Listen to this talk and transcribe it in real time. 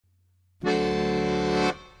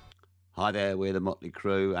Hi there, we're the Motley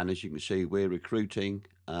Crew, and as you can see, we're recruiting.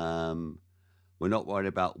 We're not worried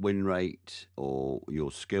about win rate or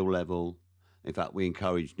your skill level. In fact, we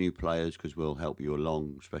encourage new players because we'll help you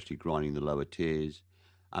along, especially grinding the lower tiers.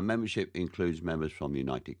 Our membership includes members from the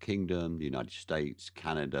United Kingdom, the United States,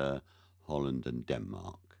 Canada, Holland, and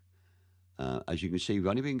Denmark. As you can see, we've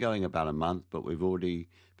only been going about a month, but we've already,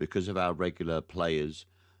 because of our regular players,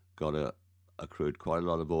 accrued quite a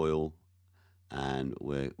lot of oil, and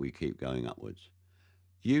we keep going upwards.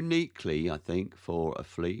 Uniquely, I think, for a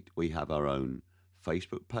fleet, we have our own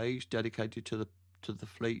Facebook page dedicated to the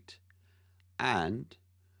fleet, and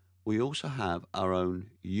we also have our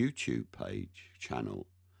own YouTube page channel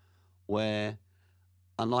where,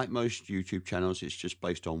 unlike most YouTube channels, it's just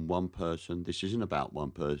based on one person. This isn't about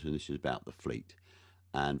one person, this is about the fleet.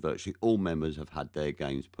 And virtually all members have had their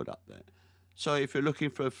games put up there. So if you're looking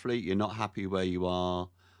for a fleet, you're not happy where you are,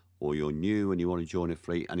 or you're new and you want to join a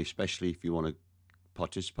fleet, and especially if you want to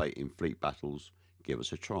participate in fleet battles, give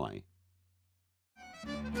us a try.